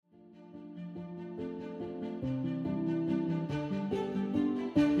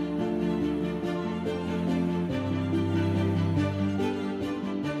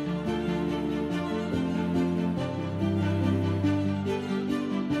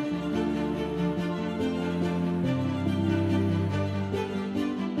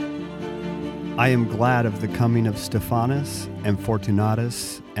I am glad of the coming of Stephanas and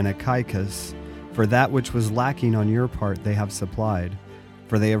Fortunatus and Achaicus, for that which was lacking on your part they have supplied.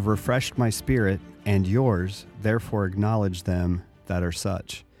 For they have refreshed my spirit and yours, therefore acknowledge them that are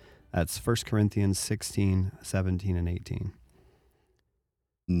such. That's 1 Corinthians 16, 17, and 18.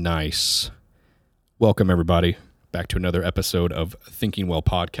 Nice. Welcome, everybody, back to another episode of Thinking Well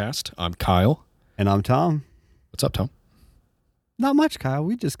Podcast. I'm Kyle. And I'm Tom. What's up, Tom? Not much, Kyle.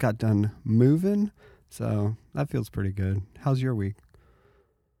 We just got done moving, so that feels pretty good. How's your week?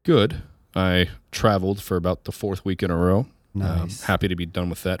 Good. I traveled for about the fourth week in a row. Nice. Happy to be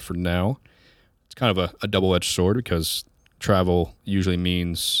done with that for now. It's kind of a double-edged sword because travel usually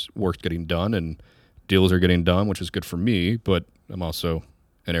means work's getting done and deals are getting done, which is good for me, but I'm also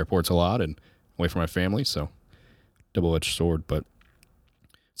in airports a lot and away from my family, so double-edged sword. But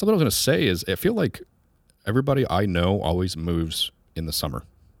something I was going to say is I feel like everybody I know always moves in the summer.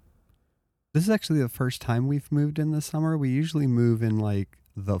 This is actually the first time we've moved in the summer. We usually move in like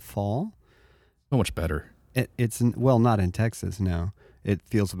the fall. So much better. It's not in Texas, no. It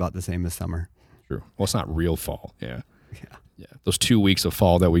feels about the same as summer. True. Well, it's not real fall. Yeah. Yeah. Those 2 weeks of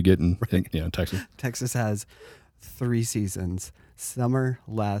fall that we get in Texas. Texas has 3 seasons. Summer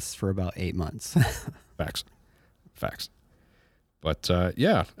lasts for about 8 months. Facts. But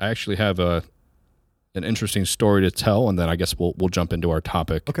I actually have an interesting story to tell, and then I guess we'll jump into our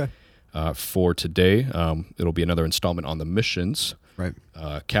topic. Okay. For today. It'll be another installment on the missions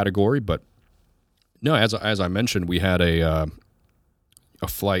category. But no, as I mentioned, we had a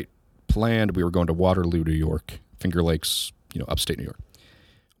flight planned. We were going to Waterloo, New York, Finger Lakes, upstate New York,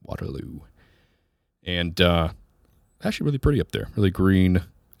 Waterloo, and actually really pretty up there, really green,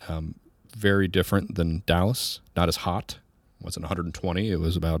 very different than Dallas. Not as hot. It wasn't 120. It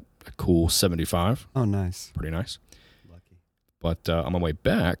was about a cool 75. Oh, nice. Pretty nice. Lucky. But on my way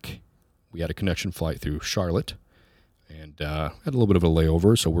back, we had a connection flight through Charlotte, and had a little bit of a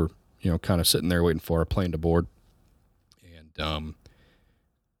layover. So we're kind of sitting there waiting for our plane to board, and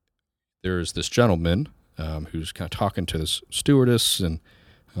there's this gentleman who's kind of talking to this stewardess and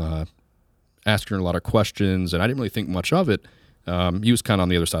asking her a lot of questions, and I didn't really think much of it. He was kind of on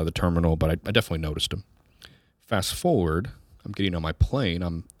the other side of the terminal, but I definitely noticed him. Fast forward, I'm getting on my plane.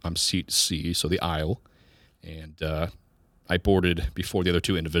 I'm seat C, so the aisle, and I boarded before the other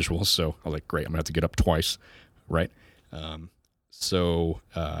 2 individuals, so I was like, great, I'm going to have to get up twice, right? So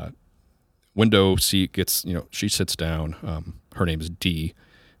window seat gets, she sits down. Her name is D,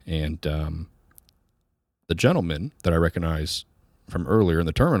 and the gentleman that I recognize from earlier in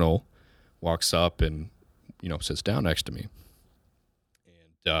the terminal walks up and, sits down next to me.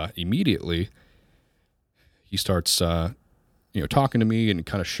 And immediately he starts, talking to me and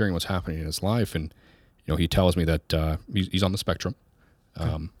kind of sharing what's happening in his life. And, he tells me that he's on the spectrum,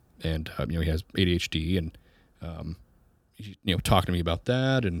 and, he has ADHD, and, talking to me about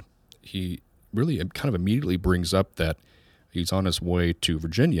that. And he really kind of immediately brings up that he's on his way to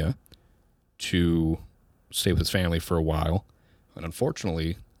Virginia to stay with his family for a while. And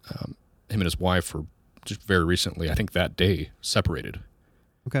unfortunately, him and his wife were just very recently, I think that day, separated.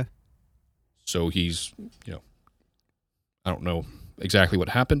 Okay. So he's, I don't know exactly what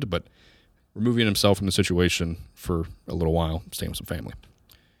happened, but removing himself from the situation for a little while, staying with some family.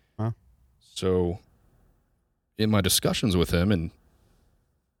 Huh? So in my discussions with him, and,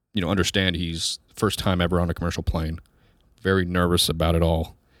 understand he's first time ever on a commercial plane, very nervous about it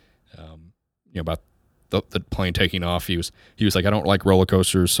all, about the plane taking off. He was like, I don't like roller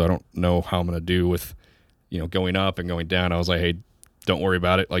coasters, so I don't know how I'm going to do with, going up and going down. I was like, hey, don't worry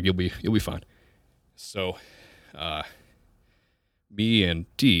about it. Like, you'll be fine. So, me and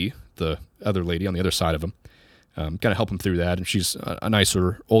Dee, the other lady on the other side of him, kind of help him through that. And she's a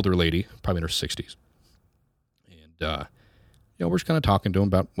nicer, older lady, probably in her 60s. And, we're just kind of talking to him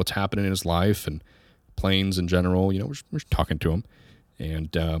about what's happening in his life and planes in general. We're just talking to him.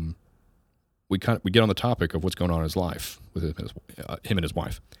 And we get on the topic of what's going on in his life with him and his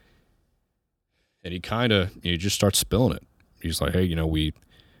wife. And he kind of just starts spilling it. He's like, hey,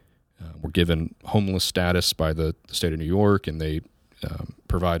 we're given homeless status by the state of New York, and they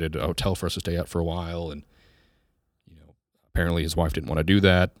provided a hotel for us to stay at for a while. And, apparently his wife didn't want to do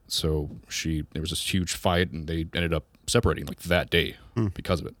that. So there was this huge fight, and they ended up separating like that day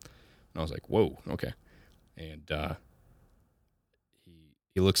because of it. And I was like, whoa, okay. And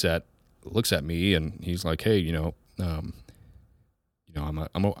he looks at me, and he's like, hey, I'm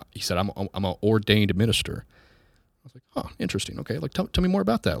an ordained minister. I was like, oh, interesting. Okay. Like, tell me more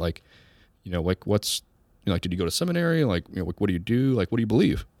about that. Like, like what's, did you go to seminary? Like, what do you do? Like, what do you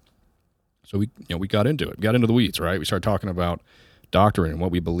believe? So we got into it. We got into the weeds, right? We started talking about doctrine and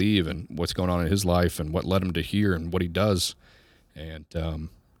what we believe and what's going on in his life and what led him to here and what he does. And,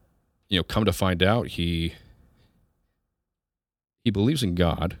 come to find out, he believes in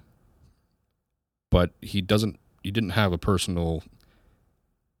God, but he didn't have a personal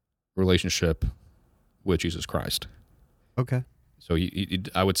relationship with Jesus Christ. Okay. So he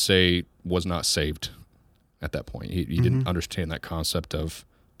I would say, was not saved at that point. He didn't understand that concept of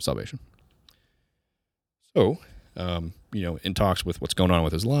salvation. So, in talks with what's going on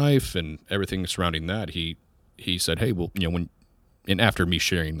with his life and everything surrounding that, he said, hey, well, and after me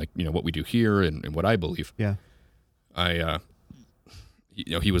sharing, like, what we do here and what I believe, yeah,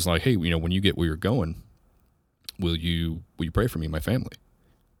 he was like, hey, when you get where you're going, will you pray for me and my family?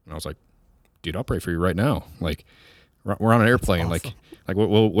 And I was like, dude, I'll pray for you right now. Like, we're on an airplane. Awesome. Like,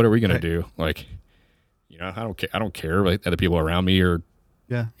 what are we going to do? Like, I don't care. Like, other people around me are,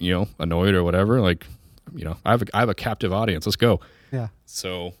 annoyed or whatever. Like, I have a captive audience. Let's go. Yeah.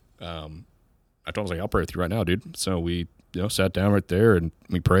 So, I told him, I'll pray with you right now, dude. So we, sat down right there and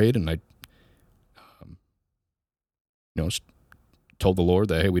we prayed, and I, told the Lord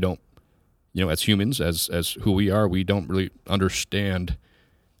that, hey, we don't, as humans, as who we are, we don't really understand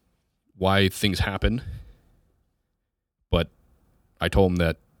why things happen. But I told him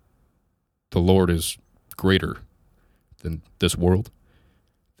that the Lord is greater than this world,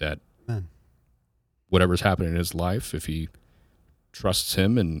 that Amen. Whatever's happening in his life, if he trusts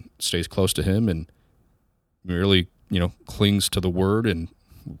him and stays close to him and really, clings to the word and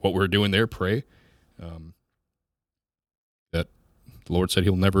what we're doing there, pray, that the Lord said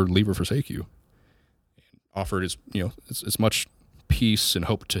he'll never leave or forsake you. And offered his, as much peace and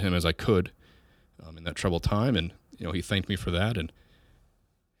hope to him as I could in that troubled time. And, he thanked me for that. And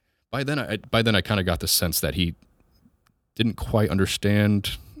by then I kind of got the sense that he didn't quite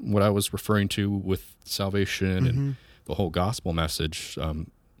understand what I was referring to with salvation and the whole gospel message. So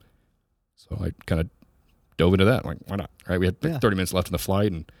I kind of dove into that. Like, why not? Right? We had 30 minutes left in the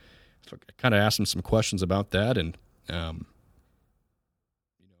flight, and so I kind of asked him some questions about that, and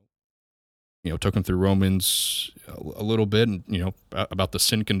took him through Romans a little bit, and about the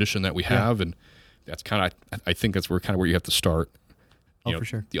sin condition that we have, and that's kind of, I think that's where you have to start. For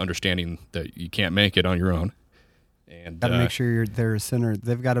sure. The understanding that you can't make it on your own. And got to make sure they're a sinner.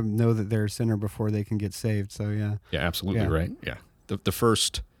 They've got to know that they're a sinner before they can get saved. So yeah. Yeah, absolutely right. Yeah. The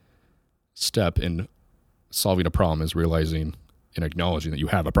first step in solving a problem is realizing and acknowledging that you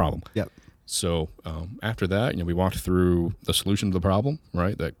have a problem. Yep. So after that, we walked through the solution to the problem,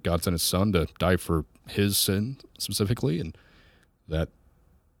 right? That God sent his son to die for his sin specifically, and that,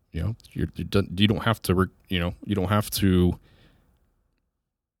 you don't have to,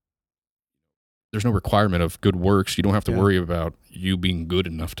 there's no requirement of good works. You don't have to worry about you being good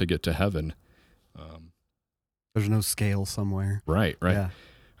enough to get to heaven. There's no scale somewhere. Right. Yeah.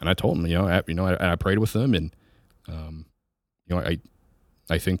 And I told him, I prayed with him, and,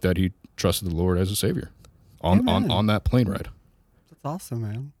 I think that he trusted the Lord as a savior on that plane ride. That's awesome,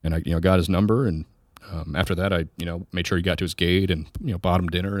 man. And I, got his number, and after that, I, made sure he got to his gate and, bought him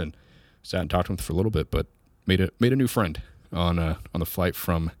dinner and sat and talked to him for a little bit, but made a new friend on the flight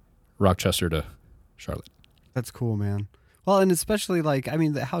from Rochester to Charlotte. That's cool, man. Well, and especially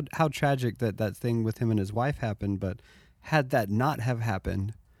how tragic that thing with him and his wife happened, but had that not have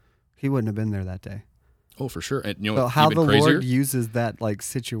happened, he wouldn't have been there that day. Oh, for sure. And so how the Lord uses that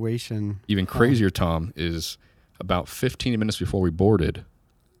situation. Even crazier, Tom, is about 15 minutes before we boarded,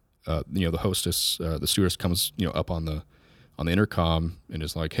 the hostess, the stewardess comes, up on the intercom and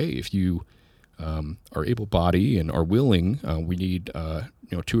is like, hey, if you are able-bodied and are willing, we need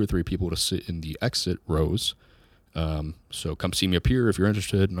 2 or 3 people to sit in the exit rows. So come see me up here if you're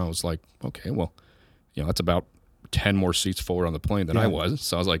interested. And I was like, okay, well, that's about 10 more seats forward on the plane than I was.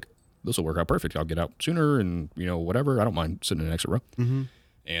 So I was like, this will work out perfect. I'll get out sooner and, whatever. I don't mind sitting in an exit row. Mm-hmm.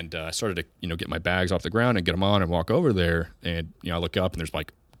 And I started to, get my bags off the ground and get them on and walk over there. And, I look up and there's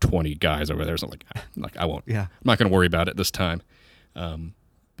like 20 guys over there. So I'm like, I won't. Yeah. I'm not going to worry about it this time.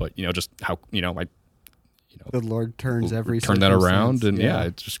 But, just how, the Lord turns turn that around. And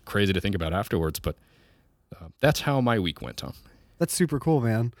it's just crazy to think about afterwards. But that's how my week went, Tom. That's super cool,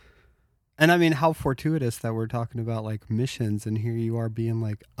 man. And I mean, how fortuitous that we're talking about missions, and here you are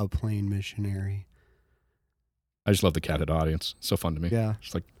being a plane missionary. I just love the captive audience. So fun to me. Yeah.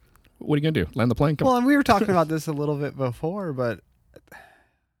 Just like, what are you going to do? Land the plane? Come on. And we were talking about this a little bit before, but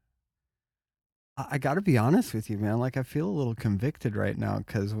I got to be honest with you, man. I feel a little convicted right now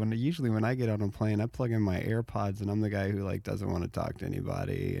because usually when I get on a plane, I plug in my AirPods and I'm the guy who doesn't want to talk to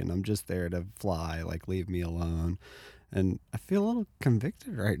anybody and I'm just there to fly. Leave me alone. And I feel a little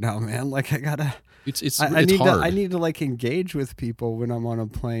convicted right now, man. Like It's I need hard. to like engage with people when I'm on a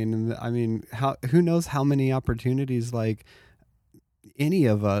plane. And I mean, who knows how many opportunities like any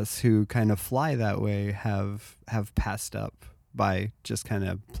of us who kind of fly that way have passed up by just kind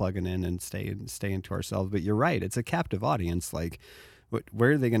of plugging in and staying to ourselves. But you're right. It's a captive audience. Like,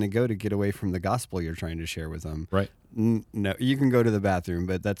 where are they going to go to get away from the gospel you're trying to share with them? Right. No, you can go to the bathroom,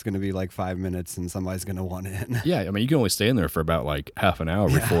 but that's going to be like 5 minutes and somebody's going to want in. Yeah. I mean, you can only stay in there for about like half an hour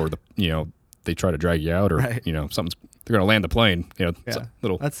before they try to drag you out or, Right. they're going to land the plane, it's a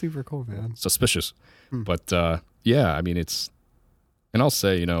little That's super cool, man. suspicious. But, yeah, I mean, and I'll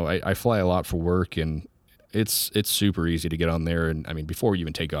say, I fly a lot for work and it's super easy to get on there. And I mean, before you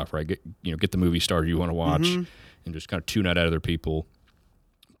even take off, right, get the movie started you want to watch and just kind of tune out other people.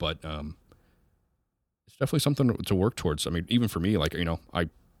 But, it's definitely something to work towards. I mean, even for me, like,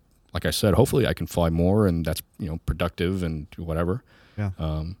 like I said, hopefully I can fly more and that's, productive and whatever. Yeah.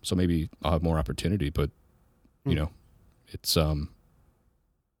 So maybe I'll have more opportunity, but it's definitely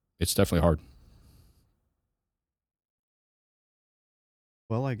hard.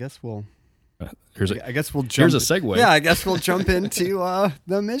 Well, I guess we'll jump. Here's a segue. Yeah, I guess we'll jump into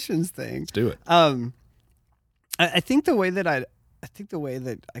the missions thing. Let's do it. I think the way that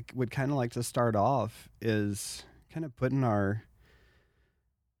I would kind of like to start off is kind of putting our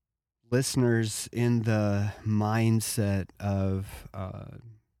listeners in the mindset of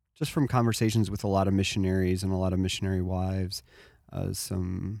just from conversations with a lot of missionaries and a lot of missionary wives,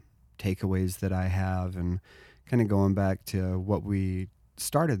 some takeaways that I have, and kind of going back to what we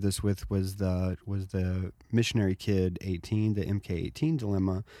started this with was the missionary kid 18, the MK18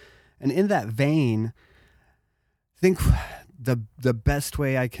 dilemma. And in that vein, I think the best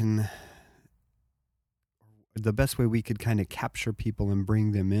way we could kind of capture people and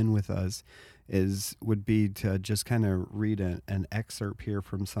bring them in with us would be to just kind of read an excerpt here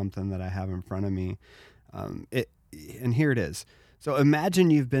from something that I have in front of me. And here it is. So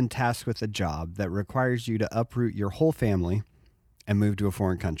imagine you've been tasked with a job that requires you to uproot your whole family and move to a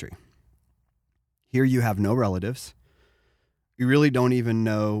foreign country. Here you have no relatives. You really don't even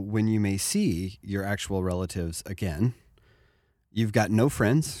know when you may see your actual relatives again. You've got no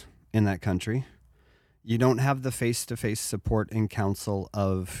friends in that country. You don't have the face-to-face support and counsel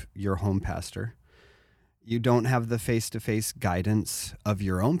of your home pastor. You don't have the face-to-face guidance of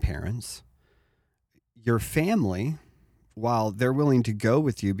your own parents. Your family, while they're willing to go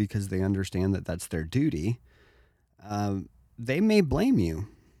with you because they understand that that's their duty, they may blame you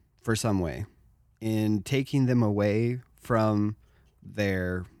for some way in taking them away from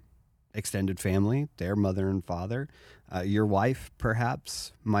their extended family, their mother and father. Your wife,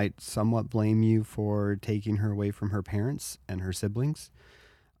 perhaps, might somewhat blame you for taking her away from her parents and her siblings.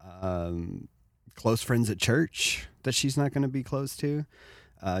 Close friends at church that she's not going to be close to.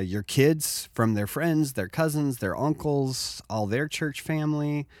 Your kids from their friends, their cousins, their uncles, all their church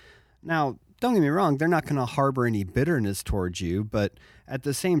family. Now, don't get me wrong, they're not going to harbor any bitterness towards you, but at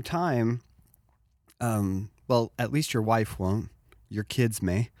the same time, well, at least your wife won't. Your kids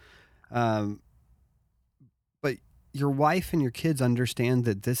may. But your wife and your kids understand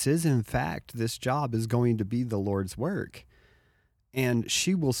that this job is going to be the Lord's work. And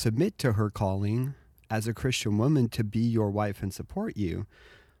she will submit to her calling as a Christian woman to be your wife and support you.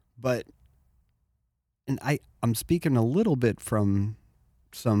 And I'm speaking a little bit from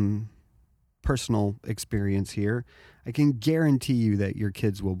some personal experience here. I can guarantee you that your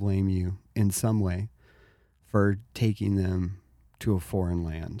kids will blame you in some way for taking them to a foreign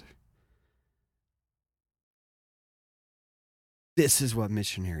land. This is what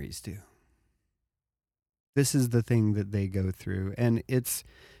missionaries do. This is the thing that they go through. And it's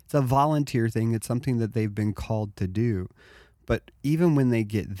a volunteer thing. It's something that they've been called to do. But even when they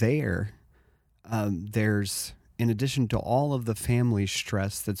get there, there's, in addition to all of the family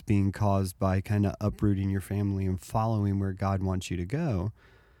stress that's being caused by kind of uprooting your family and following where God wants you to go,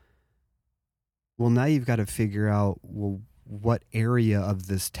 well, now you've got to figure out, well, what area of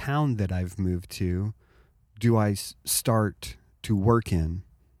this town that I've moved to do I start to work in?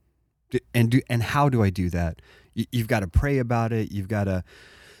 And how do I do that? You've got to pray about it.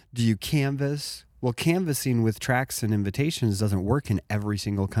 Do you canvas? Well, canvassing with tracts and invitations doesn't work in every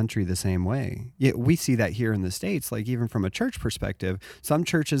single country the same way. Yet we see that here in the States, like even from a church perspective, some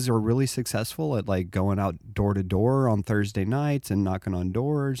churches are really successful at like going out door to door on Thursday nights and knocking on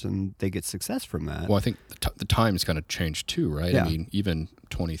doors, and they get success from that. Well, I think the time's kind of changed too, right? Yeah. I mean, even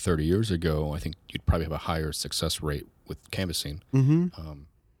 20, 30 years ago, I think you'd probably have a higher success rate with canvassing. Mm-hmm.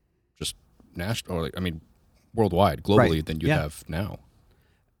 Just national, worldwide, globally, Right. than you have now.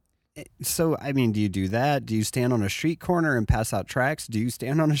 So, I mean, do you do that? Do you stand on a street corner and pass out tracts? Do you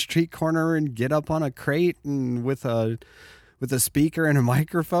stand on a street corner and get up on a crate and with a speaker and a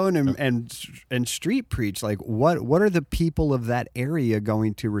microphone Yeah. and street preach? Like, what are the people of that area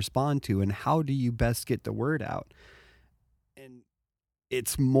going to respond to, and how do you best get the word out? And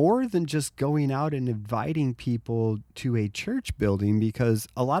it's more than just going out and inviting people to a church building, because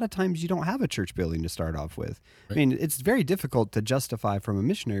a lot of times you don't have a church building to start off with. Right. I mean, it's very difficult to justify from a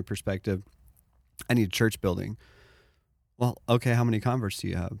missionary perspective, I need a church building. Well, okay, how many converts do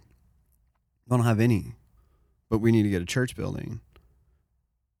you have? I don't have any, but we need to get a church building.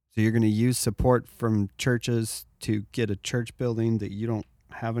 So you're going to use support from churches to get a church building that you don't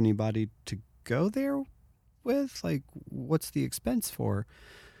have anybody to go there with? Like, what's the expense for?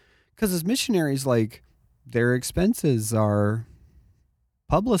 Because as missionaries, like, their expenses are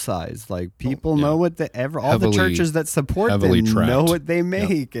publicized. Like, people know what all the churches that support them know what they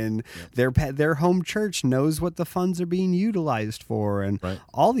make, and their home church knows what the funds are being utilized for, and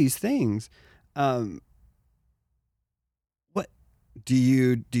all these things. What do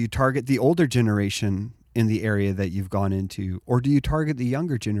you target the older generation in the area that you've gone into, or do you target the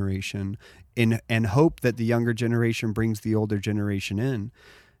younger generation and hope that the younger generation brings the older generation in?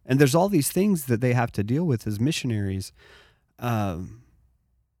 And there's all these things that they have to deal with as missionaries. How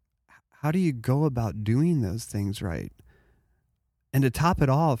do you go about doing those things right? And to top it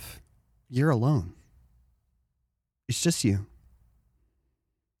off, you're alone. It's just you.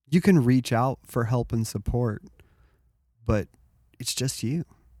 You can reach out for help and support, but it's just you.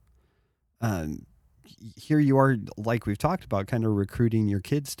 Here you are, like we've talked about, kind of recruiting your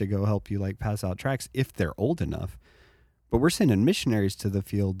kids to go help you, like, pass out tracts if they're old enough. But we're sending missionaries to the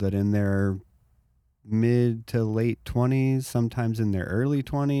field that in their mid to late 20s, sometimes in their early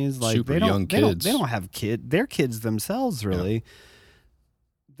 20s, like super young kids. They don't have kids. They're kids themselves, really. Yeah.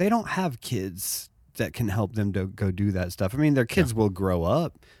 They don't have kids that can help them to go do that stuff. I mean, their kids will grow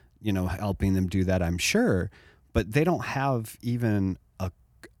up, helping them do that, I'm sure, but they don't have even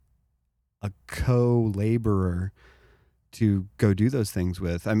a co-laborer to go do those things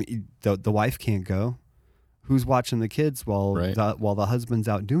with. I mean, the wife can't go. Who's watching the kids while the husband's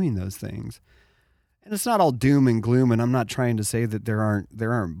out doing those things? And it's not all doom and gloom, and I'm not trying to say that there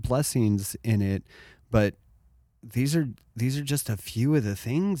aren't blessings in it, but these are just a few of the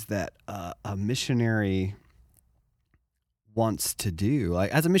things that a missionary wants to do.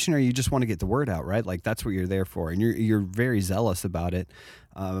 Like, as a missionary, you just want to get the word out, right? Like, that's what you're there for, and you're very zealous about it.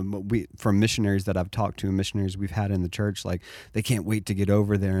 From missionaries that I've talked to, and missionaries we've had in the church, like, they can't wait to get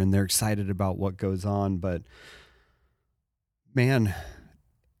over there, and they're excited about what goes on. But man,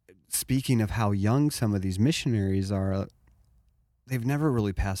 speaking of how young some of these missionaries are, they've never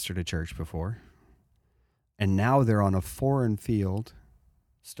really pastored a church before, and now they're on a foreign field,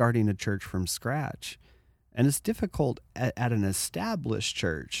 starting a church from scratch. And it's difficult at an established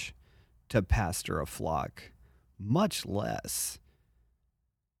church to pastor a flock, much less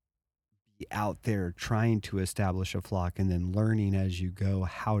be out there trying to establish a flock and then learning as you go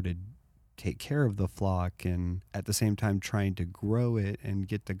how to take care of the flock, and at the same time trying to grow it and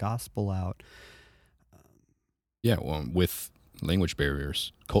get the gospel out. Well, with language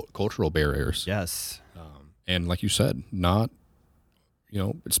barriers, cultural barriers. Yes. And like you said, not,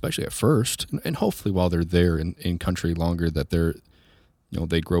 especially at first, and hopefully while they're there in country longer, that they're,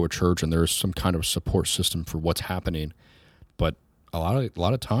 they grow a church and there's some kind of support system for what's happening. But a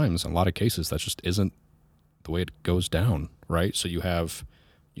lot of times, in a lot of cases, that just isn't the way it goes down, right? So you have,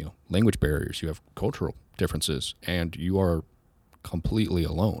 language barriers, you have cultural differences, and you are completely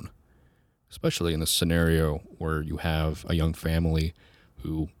alone, especially in this scenario where you have a young family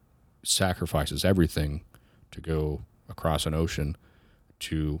who sacrifices everything to go across an ocean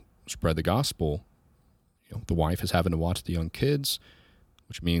to spread the gospel. The wife is having to watch the young kids,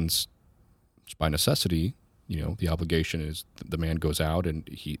 which means just by necessity, the obligation is the man goes out and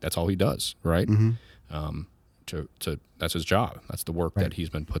that's all he does, right? Mm-hmm. That's his job. That's the work that he's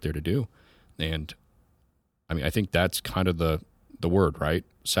been put there to do. And I mean, I think that's kind of the word, right?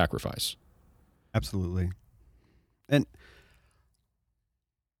 Sacrifice. Absolutely. And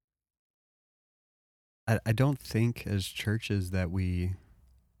I don't think as churches that we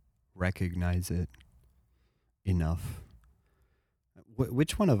recognize it enough.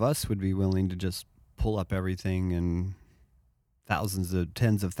 Which one of us would be willing to just pull up everything and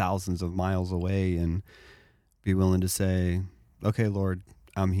tens of thousands of miles away and be willing to say, okay, Lord,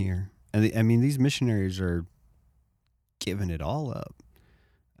 I'm here? And I mean, these missionaries are giving it all up.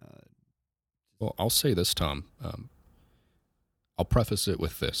 Well, I'll say this, Tom. I'll preface it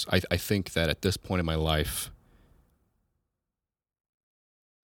with this. I think that at this point in my life,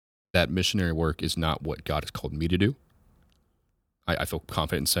 that missionary work is not what God has called me to do. I feel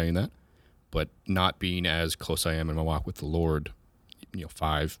confident in saying that, but not being as close I am in my walk with the Lord,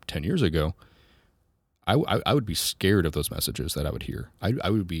 5-10 years ago, I would be scared of those messages that I would hear. I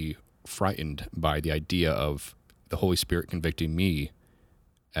would be frightened by the idea of the Holy Spirit convicting me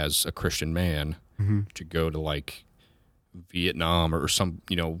as a Christian man to go to like Vietnam or some,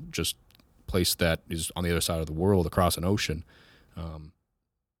 just place that is on the other side of the world across an ocean.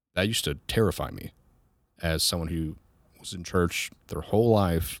 That used to terrify me as someone who was in church their whole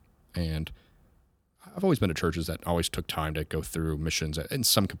life. And I've always been to churches that always took time to go through missions in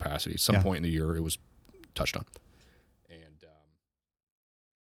some capacity. Some point in the year it was touched on. And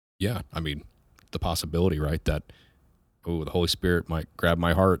I mean, the possibility, right, that, the Holy Spirit might grab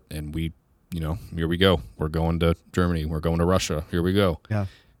my heart and we, here we go. We're going to Germany. We're going to Russia. Here we go. Yeah.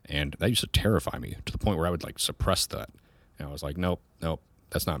 And that used to terrify me to the point where I would like suppress that. And I was like, nope,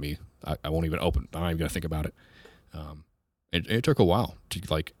 that's not me. I won't even open. I'm not even going to think about it. It took a while to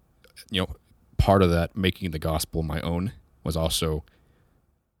like, part of that making the gospel my own was also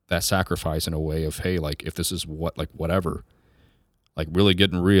that sacrifice in a way of, hey, like if this is whatever, like really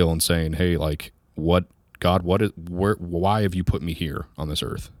getting real and saying, hey, like why have you put me here on this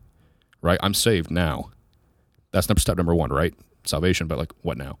earth? Right? I'm saved now. That's step number one, right? Salvation, but like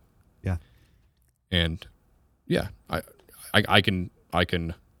what now? Yeah. And I can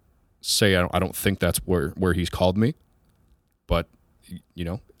say I don't think that's where he's called me, but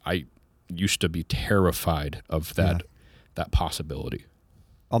I used to be terrified of that possibility.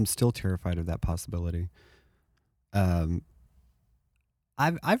 I'm still terrified of that possibility. I've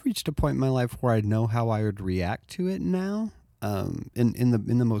reached a point in my life where I know how I would react to it now, in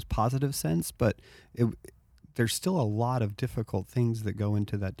the most positive sense, but there's still a lot of difficult things that go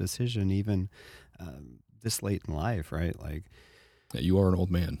into that decision, even this late in life, right? Like, you are an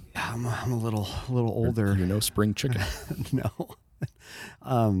old man. Yeah, I'm a little older. You're no spring chicken. No.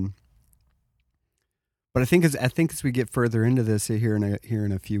 But I think as we get further into this here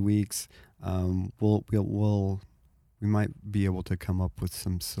in a few weeks, we might be able to come up with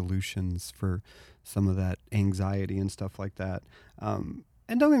some solutions for some of that anxiety and stuff like that. And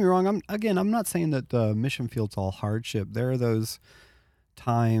don't get me wrong, I'm not saying that the mission field's all hardship. There are those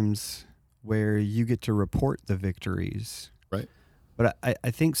times where you get to report the victories. Right. But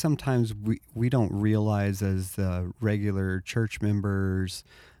I think sometimes we don't realize as the regular church members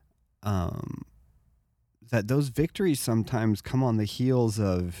that those victories sometimes come on the heels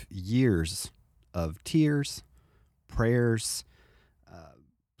of years of tears, prayers,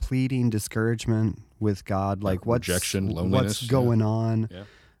 pleading, discouragement with God, like rejection, loneliness, what's going on. Yeah.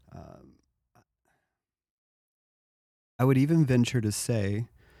 I would even venture to say,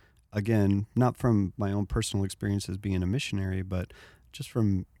 again, not from my own personal experience as being a missionary, but just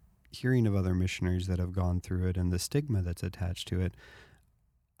from hearing of other missionaries that have gone through it and the stigma that's attached to it,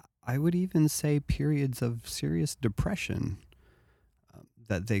 I would even say periods of serious depression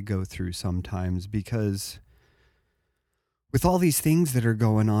that they go through sometimes, because with all these things that are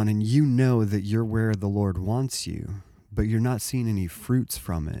going on and you know that you're where the Lord wants you, but you're not seeing any fruits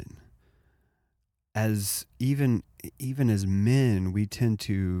from it. As even as men, we tend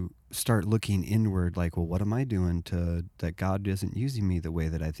to start looking inward, like, well, what am I doing that God isn't using me the way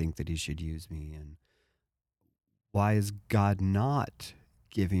that I think that he should use me? And why is God not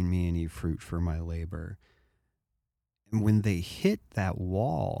giving me any fruit for my labor? And when they hit that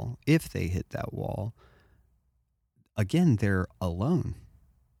wall, if they hit that wall, again, they're alone.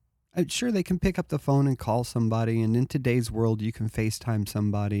 Sure, they can pick up the phone and call somebody, and in today's world, you can FaceTime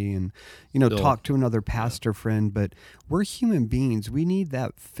somebody and, talk to another pastor friend, but we're human beings. We need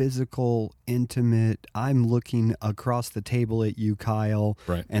that physical, intimate, I'm looking across the table at you, Kyle,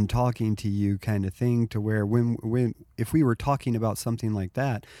 right, and talking to you kind of thing, to where if we were talking about something like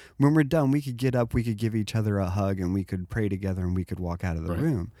that, when we're done, we could get up, we could give each other a hug, and we could pray together, and we could walk out of the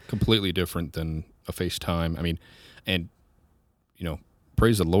room. Completely different than a FaceTime. I mean, and,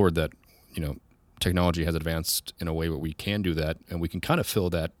 praise the Lord that, technology has advanced in a way where we can do that, and we can kind of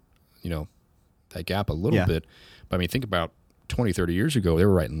fill that, that gap a little bit. But I mean, think about 20, 30 years ago, they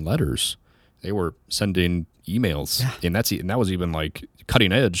were writing letters. They were sending emails, and that was even like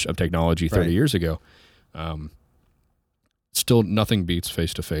cutting edge of technology 30 years ago. Still, nothing beats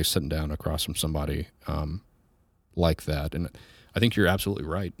face-to-face, sitting down across from somebody like that. And I think you're absolutely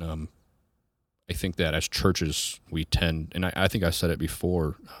right. I think that as churches, we tend, and I think I said it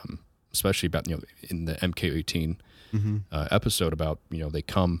before, especially about, in the MK13 episode about, they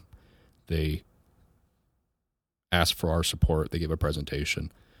come, they ask for our support, they give a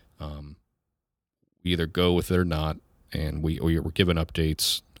presentation. We either go with it or not, and we're given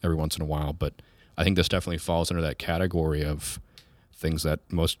updates every once in a while. But I think this definitely falls under that category of things that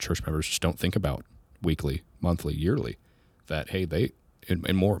most church members just don't think about weekly, monthly, yearly. That, hey,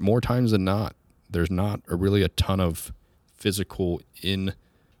 and more times than not, there's not really a ton of physical in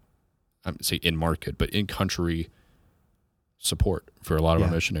market, but in country support for a lot of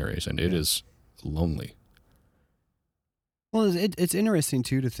our missionaries, and it is lonely. Well, it's interesting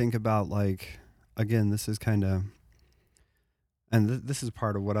too to think about, like, again, this is kind of, and this is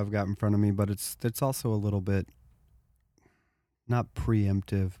part of what I've got in front of me, but it's also a little bit not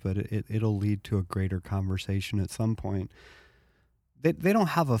preemptive, but it'll lead to a greater conversation at some point. They don't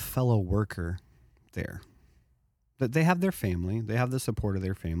have a fellow worker there. But they have their family. They have the support of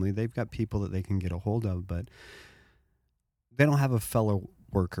their family. They've got people that they can get a hold of, but they don't have a fellow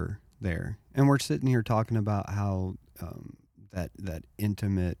worker there. And we're sitting here talking about how that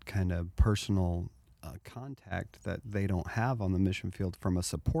intimate kind of personal contact that they don't have on the mission field from a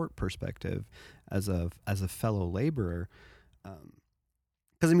support perspective as a fellow laborer.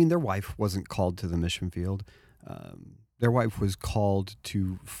 Because, I mean, their wife wasn't called to the mission field. Their wife was called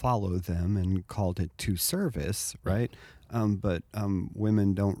to follow them and called it to service, right? But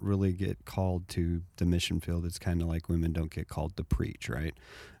women don't really get called to the mission field. It's kind of like women don't get called to preach, right?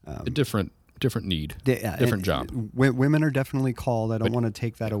 A different need, different job. Women are definitely called. I don't want to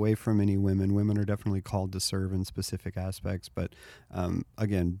take that away from any women. Women are definitely called to serve in specific aspects. But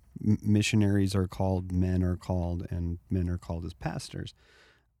again, missionaries are called, men are called, and men are called as pastors.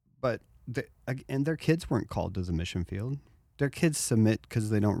 But and their kids weren't called to the mission field. Their kids submit because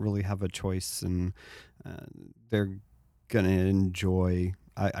they don't really have a choice, and they're going to enjoy.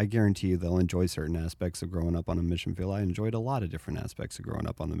 I guarantee you they'll enjoy certain aspects of growing up on a mission field. I enjoyed a lot of different aspects of growing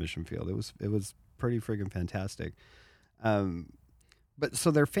up on the mission field. It was pretty friggin' fantastic. But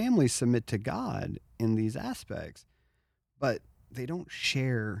so their families submit to God in these aspects, but they don't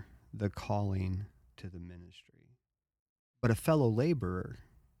share the calling to the ministry. But a fellow laborer,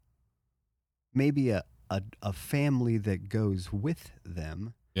 maybe a family that goes with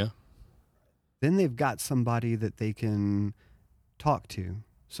them. Yeah. Then they've got somebody that they can talk to,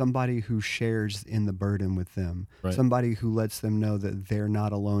 somebody who shares in the burden with them, right. Somebody who lets them know that they're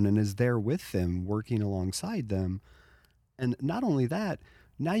not alone and is there with them, working alongside them. And not only that,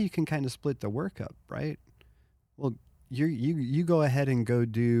 now you can kind of split the work up, right? Well, you go ahead and go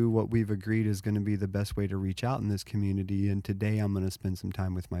do what we've agreed is going to be the best way to reach out in this community. And today I'm going to spend some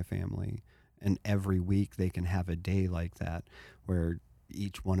time with my family. And every week they can have a day like that where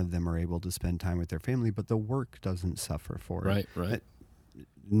each one of them are able to spend time with their family, but the work doesn't suffer for it. Right.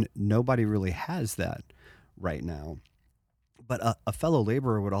 Nobody really has that right now. But a fellow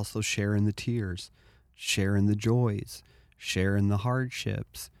laborer would also share in the tears, share in the joys, share in the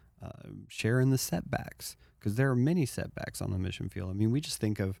hardships, share in the setbacks, because there are many setbacks on the mission field. I mean, we just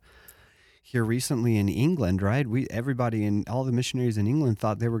think of here recently in England, right? Everybody and all the missionaries in England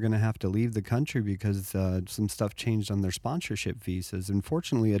thought they were going to have to leave the country because some stuff changed on their sponsorship visas. And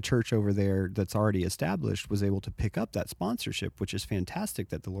fortunately, a church over there that's already established was able to pick up that sponsorship, which is fantastic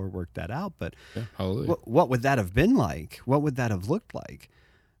that the Lord worked that out. But hallelujah. What would that have been like? What would that have looked like?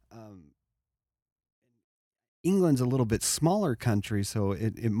 England's a little bit smaller country, so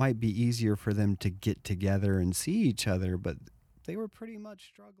it might be easier for them to get together and see each other, but they were pretty much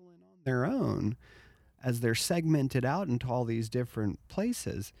struggling on their own as they're segmented out into all these different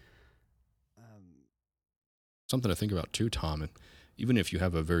places. Something to think about too, Tom, and even if you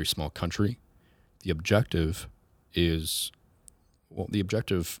have a very small country, the objective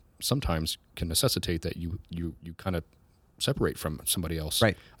sometimes can necessitate that you kind of separate from somebody else,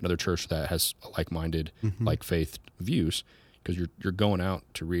 right? Another church that has like-minded, like faith views, because you're going out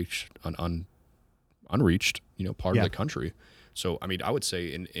to reach an unreached, part of the country. So, I mean, I would say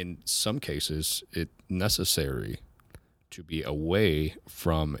in some cases it's necessary to be away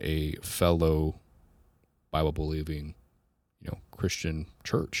from a fellow Bible-believing, Christian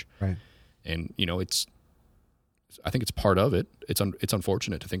church, right? And I think it's part of it. It's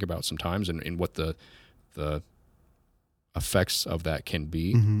unfortunate to think about sometimes, and what the effects of that can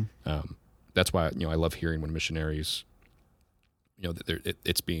be. That's why I love hearing when missionaries,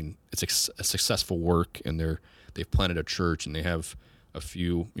 it's a successful work, and they've planted a church, and they have a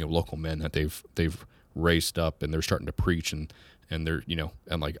few local men that they've raised up, and they're starting to preach, and they're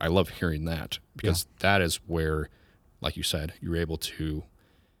and like I love hearing that, because that is where, like you said, you're able to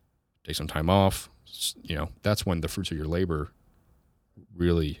take some time off. That's when the fruits of your labor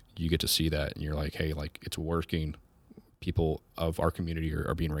really, you get to see that, and you're like, hey, like it's working. People of our community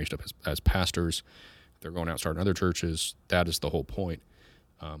are being raised up as pastors. They're going out starting other churches. That is the whole point.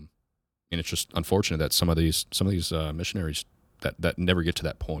 And it's just unfortunate that some of these missionaries that never get to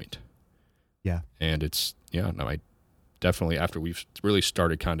that point. Yeah. And I definitely, after we've really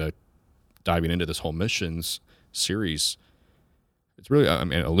started kind of diving into this whole missions series, it's really,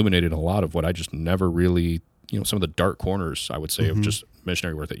 illuminated a lot of what I just never really, some of the dark corners, I would say, of just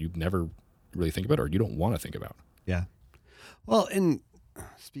missionary work that you never really think about or you don't want to think about. Yeah. Well, and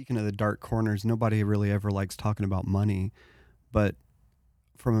speaking of the dark corners, nobody really ever likes talking about money, but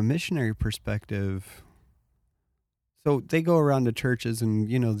from a missionary perspective, so they go around to churches and,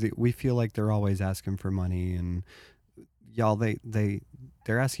 we feel like they're always asking for money, and y'all,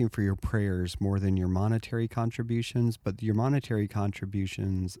 they're asking for your prayers more than your monetary contributions, but your monetary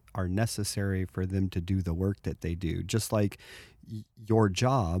contributions are necessary for them to do the work that they do. Just like your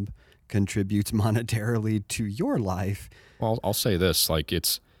job contributes monetarily to your life. Well, I'll say this, like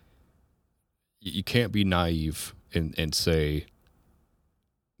you can't be naive and say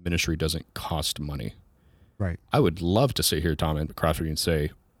ministry doesn't cost money. Right. I would love to sit here, Tom, and Crafty, and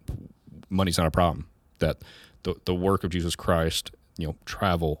say money's not a problem. That the work of Jesus Christ,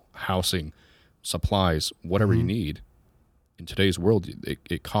 travel, housing, supplies, whatever you need in today's world,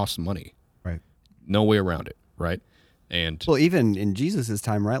 it costs money. Right. No way around it. Right. And well, even in Jesus's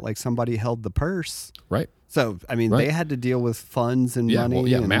time, right? Like somebody held the purse. Right. So, they had to deal with funds and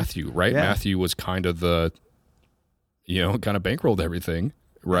money. Well, Matthew, right? Yeah. Matthew was kind of kind of bankrolled everything.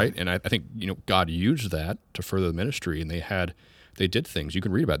 Right. And I think, God used that to further the ministry, and they did things. You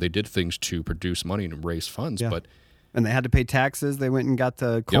can read about it. They did things to produce money and raise funds, and they had to pay taxes. They went and got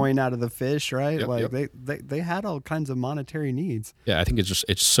the coin out of the fish, right? They had all kinds of monetary needs. Yeah, I think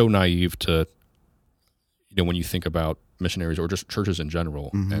it's so naive to, when you think about missionaries or just churches in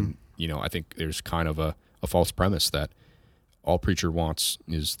general, and I think there's kind of a false premise that all preacher wants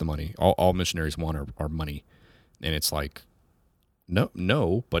is the money. All missionaries want are money, and it's like,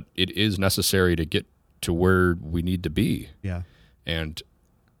 no, but it is necessary to get to where we need to be. Yeah. And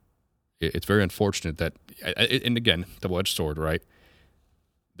it's very unfortunate that, and again, double-edged sword, right?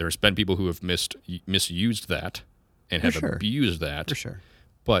 There's been people who have misused that and have abused that. For sure.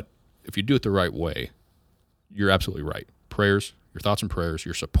 But if you do it the right way, you're absolutely right. Prayers, your thoughts and prayers,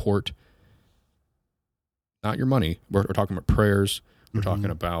 your support, not your money. We're talking about prayers. We're talking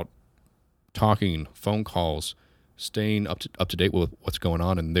about phone calls, staying up to date with what's going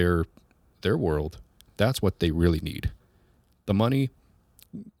on in their world. That's what they really need. The money,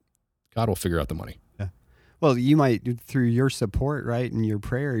 God will figure out the money. Yeah. Well, you might, through your support, right, and your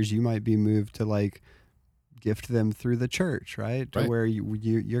prayers, you might be moved to gift them through the church, right? To where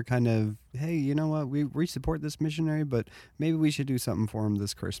you're kind of, hey, you know what, we support this missionary, but maybe we should do something for him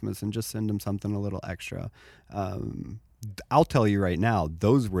this Christmas and just send him something a little extra. I'll tell you right now,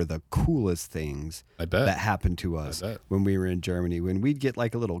 those were the coolest things that happened to us when we were in Germany. When we'd get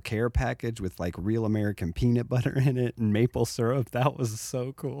a little care package with real American peanut butter in it and maple syrup, that was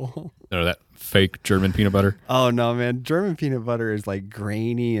so cool. No, that fake German peanut butter. Oh no, man! German peanut butter is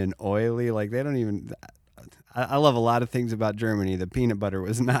grainy and oily. They don't even. I love a lot of things about Germany. The peanut butter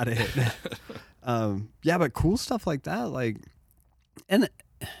was not it. But cool stuff like that, and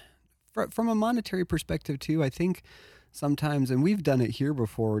from a monetary perspective too, I think. Sometimes, and we've done it here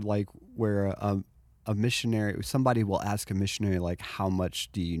before, where a missionary, somebody will ask a missionary, how much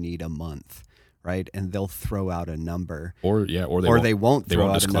do you need a month, right? And they'll throw out a number. Or they won't throw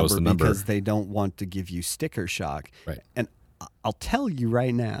out disclose a number because they don't want to give you sticker shock. Right. And I'll tell you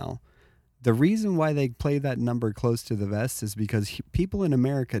right now, the reason why they play that number close to the vest is because people in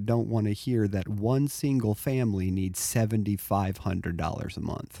America don't want to hear that one single family needs $7,500 a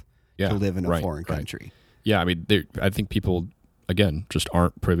month to live in a foreign country. Yeah, I think people, again, just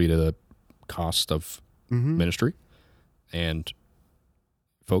aren't privy to the cost of ministry. And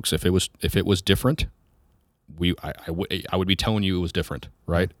folks, if it was different, I would be telling you it was different,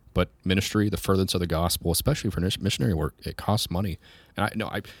 right? But ministry, the furtherance of the gospel, especially for missionary work, it costs money. And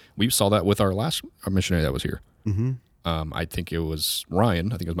we saw that with our last missionary that was here. I think it was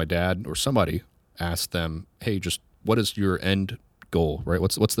Ryan. I think it was my dad or somebody asked them, "Hey, just what is your end goal, right?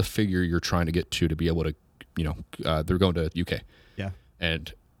 What's the figure you're trying to get to be able to." They're going to UK. Yeah.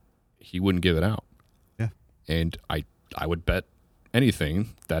 And he wouldn't give it out. Yeah. And I would bet anything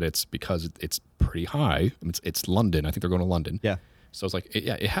that it's because it's pretty high. It's London. I think they're going to London. Yeah. So it's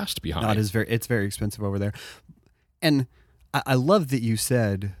it has to be high. No, it's very expensive over there. And I love that you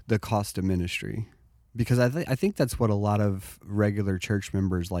said the cost of ministry, because I think that's what a lot of regular church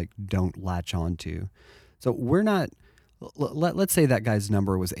members don't latch on to. So we're not, let's say that guy's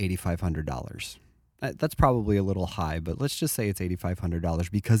number was $8,500. That's probably a little high, but let's just say it's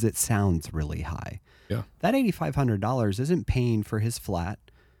 $8,500 because it sounds really high. Yeah. That $8,500 isn't paying for his flat.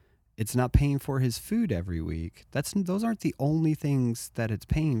 It's not paying for his food every week. Those aren't the only things that it's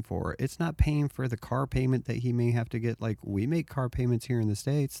paying for. It's not paying for the car payment that he may have to get. Like, we make car payments here in the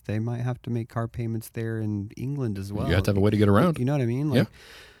States. They might have to make car payments there in England as well. You have to have a way to get around. You know what I mean? Like,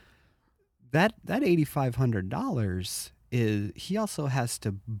 that $8,500 is, he also has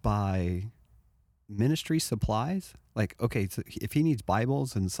to buy ministry supplies. Like, okay, so if he needs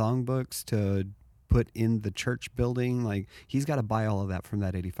Bibles and songbooks to put in the church building, like, he's got to buy all of that from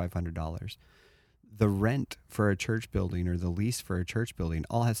that $8,500. The rent for a church building or the lease for a church building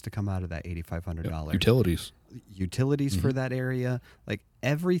all has to come out of that $8,500. Utilities for that area, like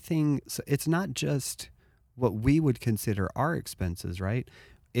everything. So it's not just what we would consider our expenses, right?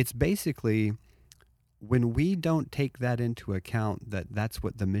 It's basically, when we don't take that into account, that's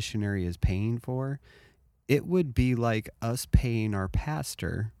what the missionary is paying for, it would be like us paying our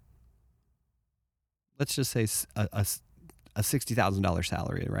pastor, let's just say a $60,000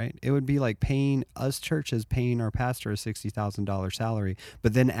 salary, right? It would be like paying us churches, paying our pastor a $60,000 salary,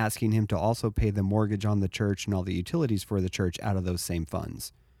 but then asking him to also pay the mortgage on the church and all the utilities for the church out of those same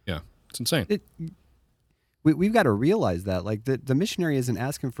funds. Yeah, it's insane. We've got to realize that, like, the missionary isn't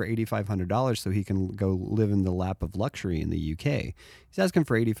asking for $8,500 so he can go live in the lap of luxury in the UK. He's asking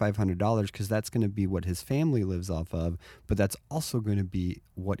for $8,500 because that's going to be what his family lives off of, but that's also going to be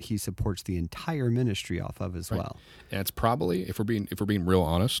what he supports the entire ministry off of as well. And it's probably, if we're being real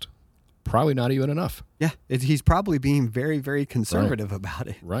honest, probably not even enough. Yeah, he's probably being very, very conservative about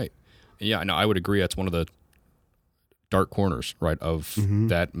it. Right. And yeah, no, I would agree. That's one of the dark corners, right, of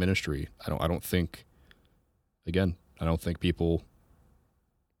that ministry. I don't think. Again, I don't think people,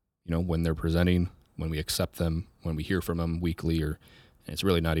 when they're presenting, when we accept them, when we hear from them weekly, and it's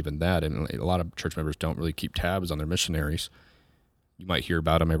really not even that. And a lot of church members don't really keep tabs on their missionaries. You might hear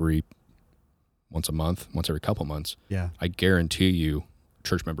about them once a month, once every couple months. Yeah. I guarantee you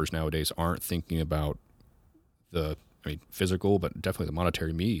church members nowadays aren't thinking about physical, but definitely the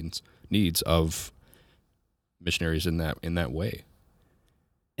monetary needs of missionaries in that way.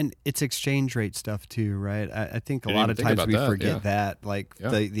 And it's exchange rate stuff too, right? I think a lot of times we forget that, like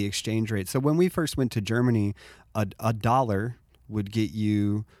the exchange rate. So when we first went to Germany, a dollar would get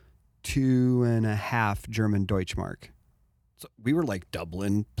you 2.5 German Deutschmark. So we were like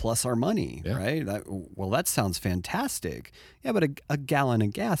doubling plus our money, right? Well, that sounds fantastic. Yeah, but a gallon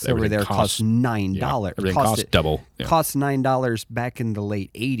of gas over there costs $9. Yeah, everything costs double. Yeah. Costs $9 back in the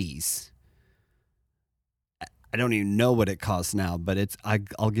late 80s. I don't even know what it costs now, but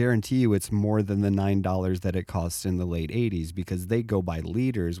I'll guarantee you it's more than the $9 that it costs in the late 80s, because they go by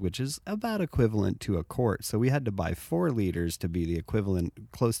liters, which is about equivalent to a quart. So we had to buy 4 liters to be the equivalent,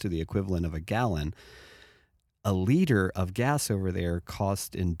 close to the equivalent of a gallon. A liter of gas over there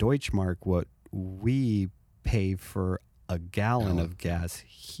cost in Deutschmark what we pay for a gallon of gas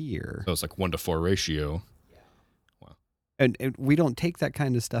here. So it's like 1-to-4 ratio. Yeah. Wow. And we don't take that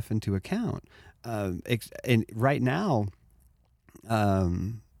kind of stuff into account. And right now,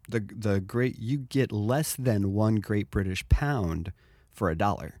 you get less than 1 Great British pound for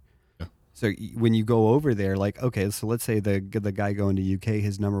 $1. Yeah. So when you go over there, like, okay, so let's say the guy going to UK,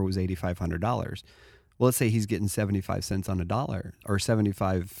 his number was $8,500. Well, let's say he's getting 75 cents on a dollar, or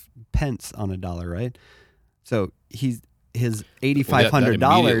 75 pence on a dollar, right? So his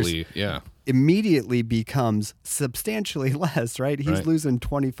 $8,500 immediately becomes substantially less, right? He's losing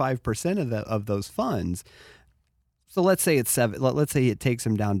 25% of those funds. So let's say it's let's say it takes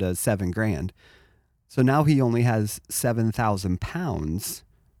him down to $7,000. So now he only has 7,000 pounds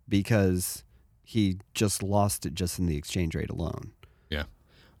because he just lost it just in the exchange rate alone. Yeah.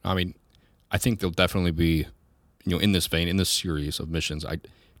 I mean, I think there'll definitely be, in this vein, in this series of missions, I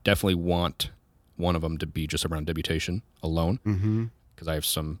definitely want one of them to be just around debutation alone, because I have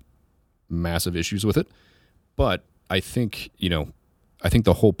some massive issues with it. But I think,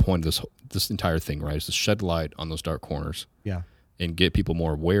 the whole point of this entire thing, right, is to shed light on those dark corners, and get people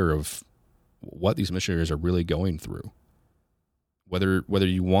more aware of what these missionaries are really going through. Whether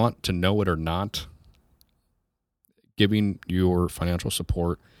you want to know it or not, giving your financial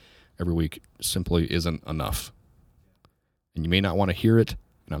support every week simply isn't enough. And you may not want to hear it,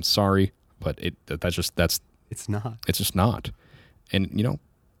 and I'm sorry, but it's not. It's just not. And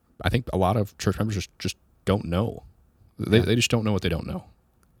I think a lot of church members just don't know. They just don't know what they don't know.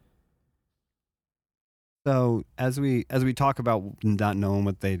 So as we talk about not knowing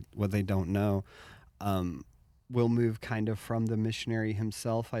what they don't know, we'll move kind of from the missionary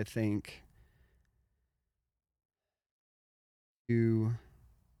himself, I think, to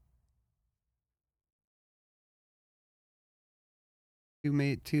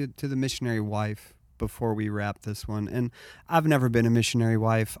the missionary wife before we wrap this one. And I've never been a missionary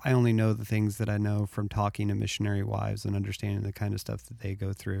wife. I only know the things that I know from talking to missionary wives and understanding the kind of stuff that they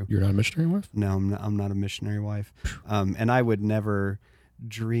go through. You're not a missionary wife? No, I'm not a missionary wife. And I would never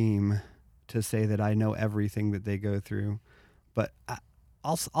dream to say that I know everything that they go through. But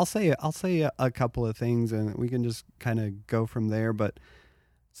I'll say a couple of things, and we can just kind of go from there. But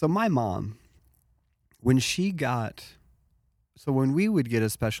so my mom, when we would get a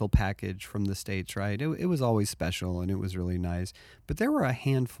special package from the States, right, it was always special and it was really nice. But there were a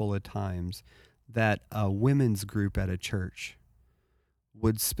handful of times that a women's group at a church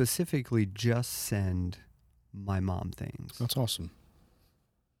would specifically just send my mom things. That's awesome.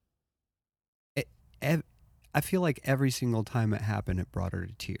 I feel like every single time it happened, it brought her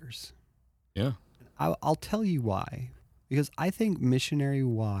to tears. Yeah. I'll tell you why. Because I think missionary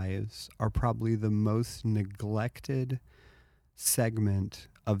wives are probably the most neglected segment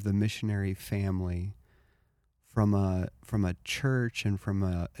of the missionary family from a church and from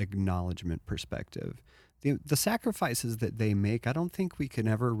a acknowledgement perspective. The sacrifices that they make, I don't think we can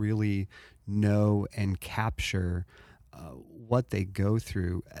ever really know and capture what they go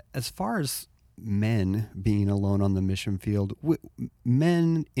through. As far as men being alone on the mission field,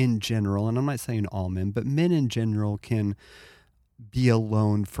 men in general, and I'm not saying all men, but men in general can be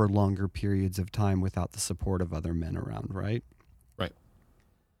alone for longer periods of time without the support of other men around, right? Right.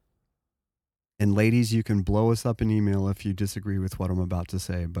 And ladies, you can blow us up an email if you disagree with what I'm about to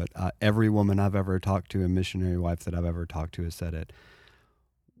say, but every woman I've ever talked to, a missionary wife that I've ever talked to, has said it.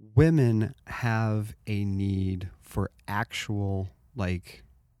 Women have a need for actual,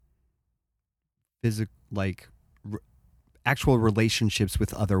 actual relationships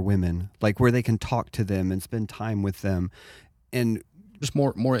with other women, like where they can talk to them and spend time with them, and just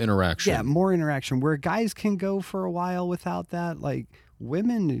more interaction. Yeah, more interaction. Where guys can go for a while without that, like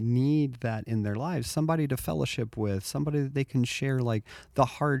women need that in their lives. Somebody to fellowship with, somebody that they can share like the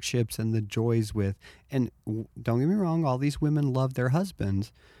hardships and the joys with. And don't get me wrong, all these women love their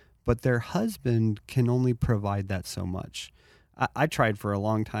husbands, but their husband can only provide that so much. I tried for a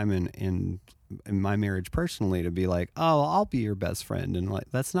long time in my marriage personally to be like, oh, I'll be your best friend, and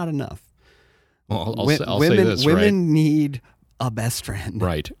like that's not enough. Well, I'll say this, women need a best friend,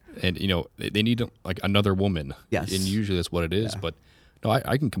 right? And they need like another woman. Yes, and usually that's what it is. Yeah. But no,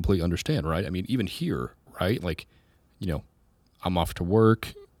 I can completely understand, right? I mean, even here, right? Like, I'm off to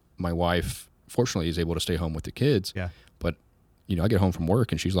work. My wife, fortunately, is able to stay home with the kids. Yeah, but I get home from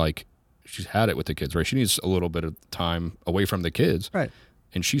work and she's had it with the kids, right? She needs a little bit of time away from the kids, right?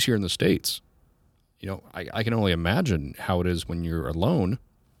 And she's here in the States. I can only imagine how it is when you're alone.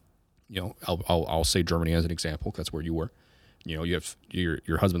 I'll say Germany as an example, 'cause that's where you were. You have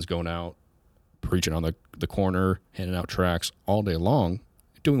your husband's going out, preaching on the corner, handing out tracts all day long,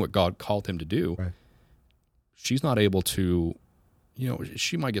 doing what God called him to do. Right. She's not able to,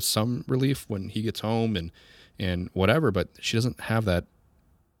 she might get some relief when he gets home and whatever, but she doesn't have that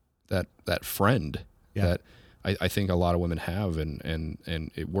friend that I think a lot of women have, and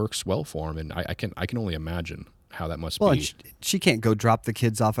it works well for them. And I can only imagine how that must be. Well, she can't go drop the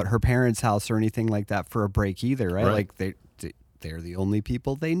kids off at her parents' house or anything like that for a break either, right? Like they're the only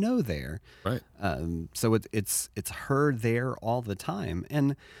people they know there, right? So it's her there all the time,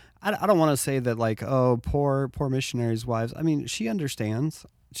 and I don't want to say that like, oh, poor missionaries' wives. I mean, she understands.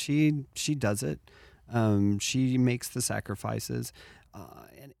 She does it. She makes the sacrifices.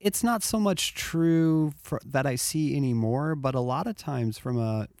 And it's not so much true that I see anymore, but a lot of times from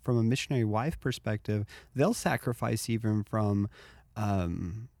a missionary wife perspective, they'll sacrifice even from,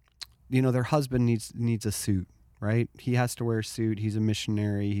 their husband needs a suit, right? He has to wear a suit. He's a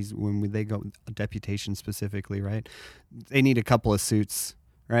missionary. When they go a deputation specifically, right? They need a couple of suits,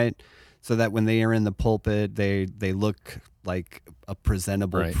 right? So that when they are in the pulpit, they look like a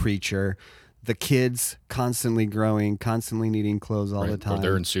presentable preacher. The kids constantly growing, constantly needing clothes all the time. Or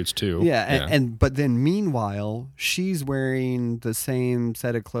they're in suits too. Yeah. But then meanwhile, she's wearing the same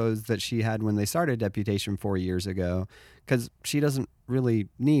set of clothes that she had when they started deputation 4 years ago, because she doesn't really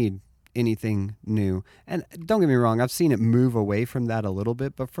need anything new. And don't get me wrong, I've seen it move away from that a little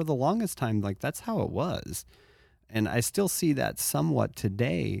bit, but for the longest time, like that's how it was. And I still see that somewhat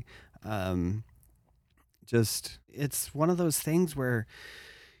today. It's one of those things where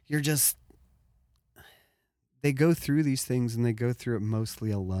they go through these things and they go through it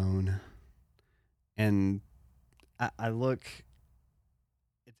mostly alone. And I look,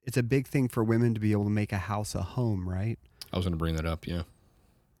 it's a big thing for women to be able to make a house a home, right? I was going to bring that up, yeah.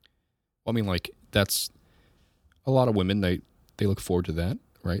 Well, I mean, like, that's a lot of women, they look forward to that,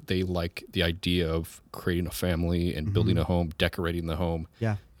 right? They like the idea of creating a family and building a home, decorating the home,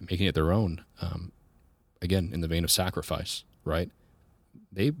 and making it their own. again, in the vein of sacrifice, right?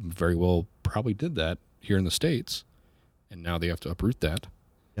 They very well probably did that here in the States, and now they have to uproot that.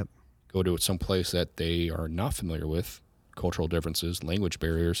 Yep. Go to some place that they are not familiar with, cultural differences, language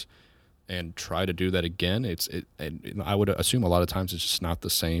barriers, and try to do that again. And I would assume a lot of times it's just not the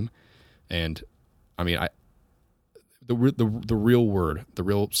same. And I mean, the real word, the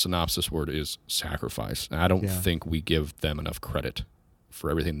real synopsis word is sacrifice. And I don't think we give them enough credit for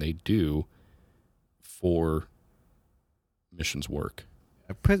everything they do for missions work.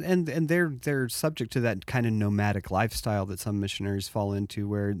 And they're subject to that kind of nomadic lifestyle that some missionaries fall into,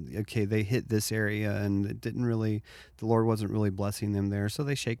 where okay, they hit this area and the Lord wasn't really blessing them there, so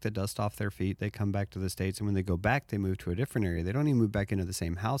they shake the dust off their feet, they come back to the States, and when they go back they move to a different area. They don't even move back into the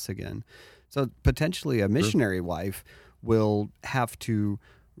same house again. So potentially a missionary wife will have to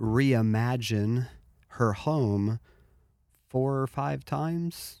reimagine her home 4 or 5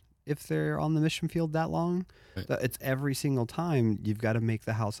 times if they're on the mission field that long. Right. It's every single time you've got to make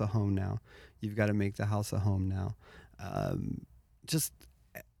the house a home now. You've got to make the house a home now. Man,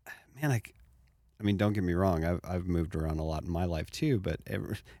 I mean, don't get me wrong. I've moved around a lot in my life too, but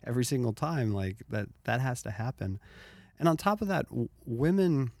every single time, like that has to happen. And on top of that,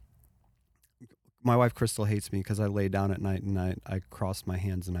 women. My wife Crystal hates me because I lay down at night and I cross my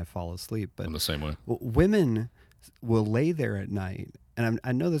hands and I fall asleep. But I'm the same way. Women will lay there at night, and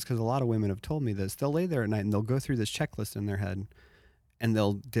I know this because a lot of women have told me this. They'll lay there at night and they'll go through this checklist in their head,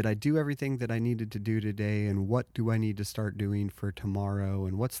 and did I do everything that I needed to do today, and what do I need to start doing for tomorrow,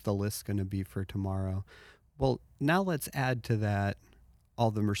 and what's the list going to be for tomorrow? Well, now let's add to that all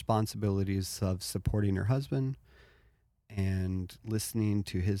the responsibilities of supporting her husband and listening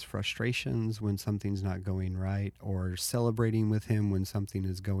to his frustrations when something's not going right, or celebrating with him when something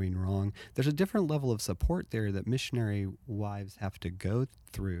is going wrong. There's a different level of support there that missionary wives have to go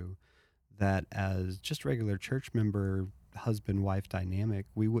through that as just regular church member, husband-wife dynamic,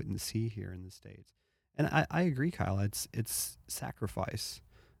 we wouldn't see here in the States. And I agree, Kyle. It's sacrifice.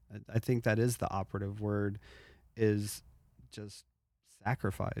 I think that is the operative word, is just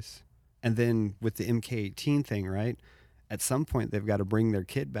sacrifice. And then with the MK-18 thing, right? At some point, they've got to bring their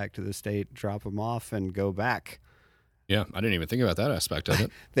kid back to the state, drop them off, and go back. Yeah, I didn't even think about that aspect of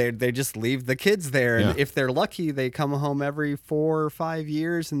it. They just leave the kids there. Yeah. And if they're lucky, they come home every 4 or 5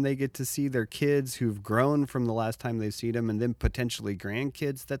 years, and they get to see their kids who've grown from the last time they've seen them, and then potentially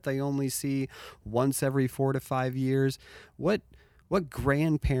grandkids that they only see once every 4 to 5 years. What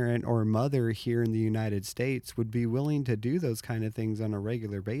grandparent or mother here in the United States would be willing to do those kind of things on a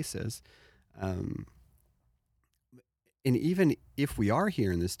regular basis? And even if we are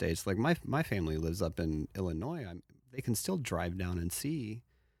here in the States, like my family lives up in Illinois, they can still drive down and see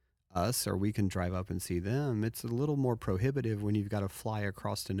us, or we can drive up and see them. It's a little more prohibitive when you've got to fly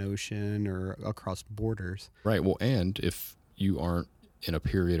across an ocean or across borders. Right. Well, and if you aren't in a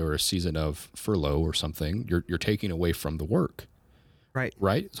period or a season of furlough or something, you're taking away from the work. Right.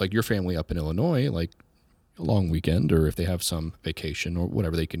 Right? It's like your family up in Illinois, like a long weekend, or if they have some vacation or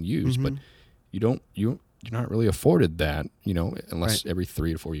whatever they can use, but you're not really afforded that, unless every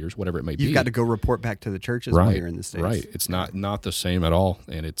 3 to 4 years, whatever it may be. You've got to go report back to the churches while you're in the States. Right. It's not the same at all.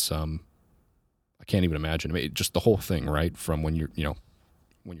 And it's, I can't even imagine. I mean, just the whole thing, right? From when you're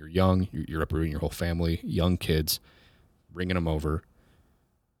young, you're uprooting your whole family, young kids, bringing them over,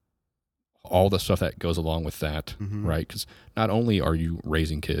 all the stuff that goes along with that, right? Because not only are you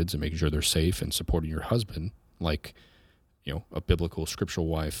raising kids and making sure they're safe and supporting your husband, like, a biblical scriptural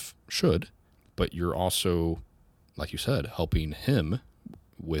wife should, but you're also, like you said, helping him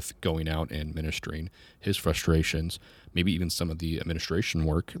with going out and ministering his frustrations, maybe even some of the administration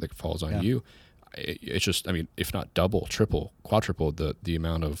work that falls on you. It's just, I mean, if not double, triple, quadruple the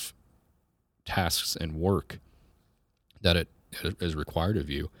amount of tasks and work that it is required of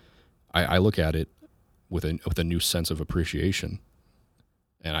you. I look at it with a new sense of appreciation,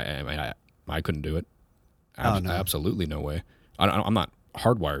 and I couldn't do it. Absolutely no way. I'm not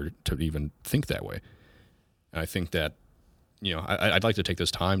hardwired to even think that way. And I think that, I'd like to take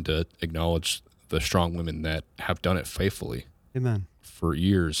this time to acknowledge the strong women that have done it faithfully. Amen. For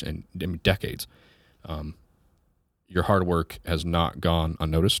years and decades. Your hard work has not gone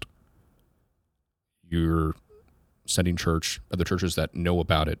unnoticed. You're sending other churches that know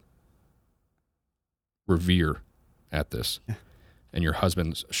about it, revere at this. Yeah. And your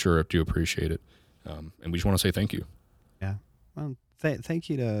husbands sure do appreciate it. And we just want to say thank you. Yeah. Well, thank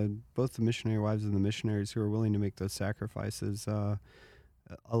you to both the missionary wives and the missionaries who are willing to make those sacrifices. A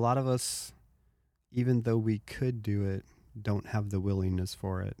lot of us, even though we could do it, don't have the willingness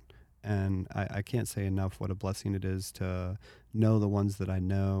for it. And I can't say enough what a blessing it is to know the ones that I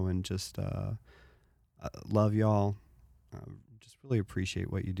know, and just Love y'all. Just really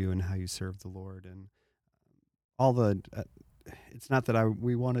appreciate what you do and how you serve the Lord, and all the. It's not that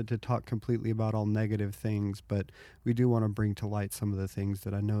we wanted to talk completely about all negative things, but we do want to bring to light some of the things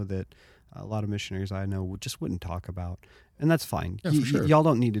that I know that a lot of missionaries I know just wouldn't talk about. And that's fine. Yeah, for sure. Y'all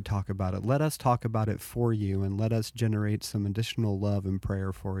don't need to talk about it. Let us talk about it for you, and let us generate some additional love and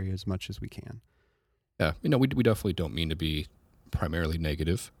prayer for you as much as we can. Yeah, we definitely don't mean to be primarily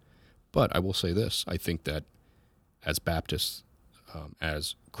negative, but I will say this. I think that as Baptists,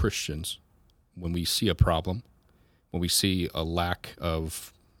 as Christians, when we see a problem, when we see a lack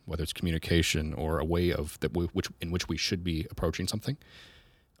of whether it's communication or a way of in which we should be approaching something,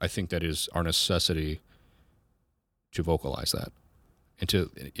 I think that is our necessity to vocalize that and to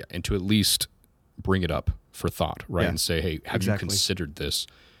at least bring it up for thought, right? And say, hey, have you considered this?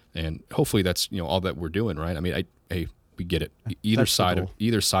 And hopefully that's all that we're doing, right? I mean, we get it. Either side of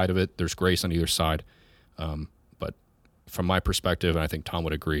it, there's grace on either side. But from my perspective, and I think Tom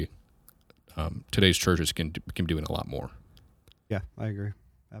would agree, today's churches can be doing a lot more. Yeah, I agree.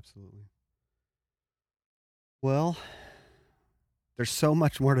 Absolutely. Well, there's so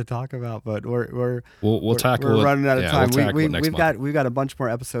much more to talk about, but we're running out of time. We've got a bunch more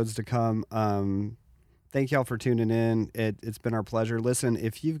episodes to come. Thank y'all for tuning in. It's been our pleasure. Listen,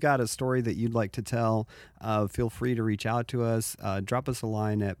 if you've got a story that you'd like to tell, feel free to reach out to us. Drop us a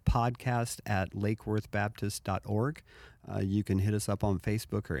line at podcast@lakeworthbaptist.org. You can hit us up on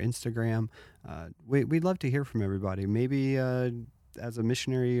Facebook or Instagram. We'd love to hear from everybody. Maybe as a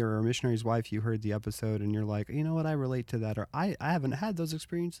missionary or a missionary's wife, you heard the episode and you're like, you know what, I relate to that, or I haven't had those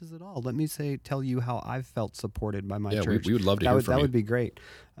experiences at all. Let me tell you how I've felt supported by my church. We would love to hear from you. That would be great.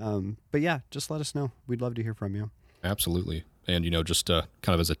 But yeah, just let us know. We'd love to hear from you. Absolutely. And, just kind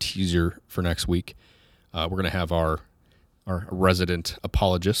of as a teaser for next week, we're going to have our resident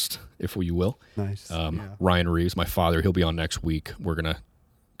apologist, if you will. Nice. Ryan Reeves, my father, he'll be on next week. We're going to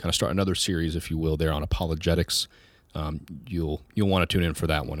kind of start another series, if you will, there on apologetics. You'll want to tune in for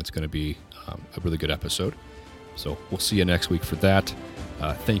that one. It's going to be a really good episode. So we'll see you next week for that.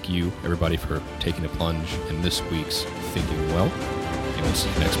 Thank you, everybody, for taking a plunge in this week's Thinking Well, and we'll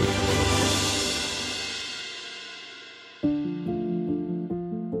see you next week.